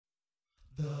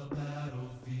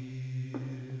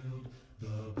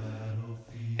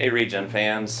Hey ReGen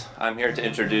fans, I'm here to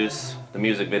introduce the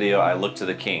music video I Look to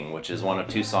the King, which is one of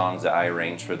two songs that I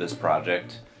arranged for this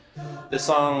project. This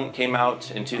song came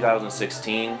out in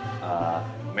 2016.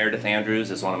 Meredith Andrews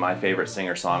is one of my favorite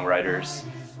singer-songwriters,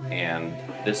 and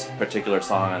this particular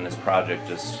song on this project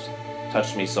just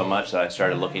touched me so much that I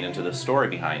started looking into the story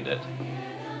behind it.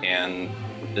 And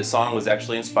this song was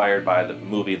actually inspired by the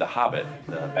movie The Hobbit,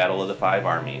 the Battle of the Five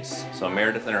Armies. So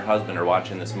Meredith and her husband are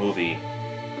watching this movie,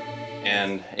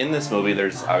 and in this movie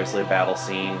there's obviously a battle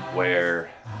scene where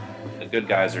the good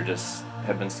guys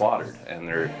have been slaughtered and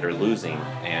they're losing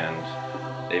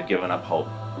and they've given up hope.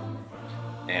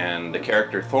 And the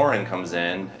character Thorin comes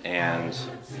in and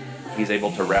he's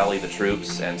able to rally the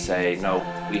troops and say, no,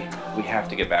 we have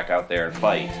to get back out there and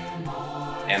fight.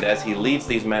 And as he leads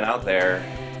these men out there,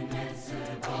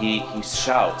 he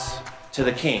shouts, "To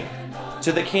the king!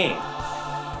 To the king!"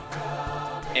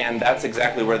 And that's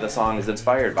exactly where the song is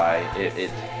inspired by.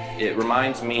 It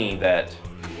reminds me that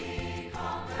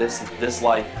this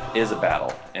life is a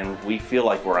battle, and we feel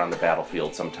like we're on the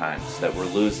battlefield sometimes, that we're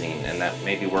losing and that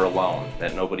maybe we're alone,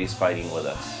 that nobody's fighting with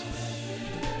us.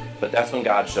 But that's when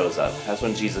God shows up. That's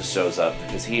when Jesus shows up,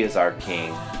 because He is our King.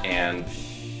 And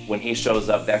when He shows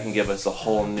up, that can give us a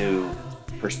whole new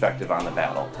perspective on the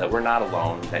battle, that we're not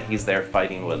alone, that He's there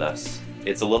fighting with us.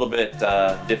 It's a little bit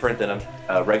different than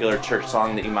a regular church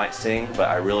song that you might sing, but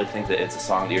I really think that it's a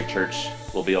song that your church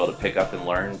will be able to pick up and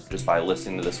learn just by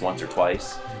listening to this once or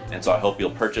twice. And so I hope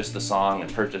you'll purchase the song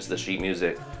and purchase the sheet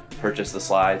music, purchase the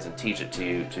slides and teach it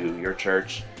to your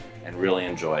church and really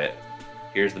enjoy it.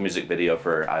 Here's the music video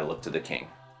for I Look to the King.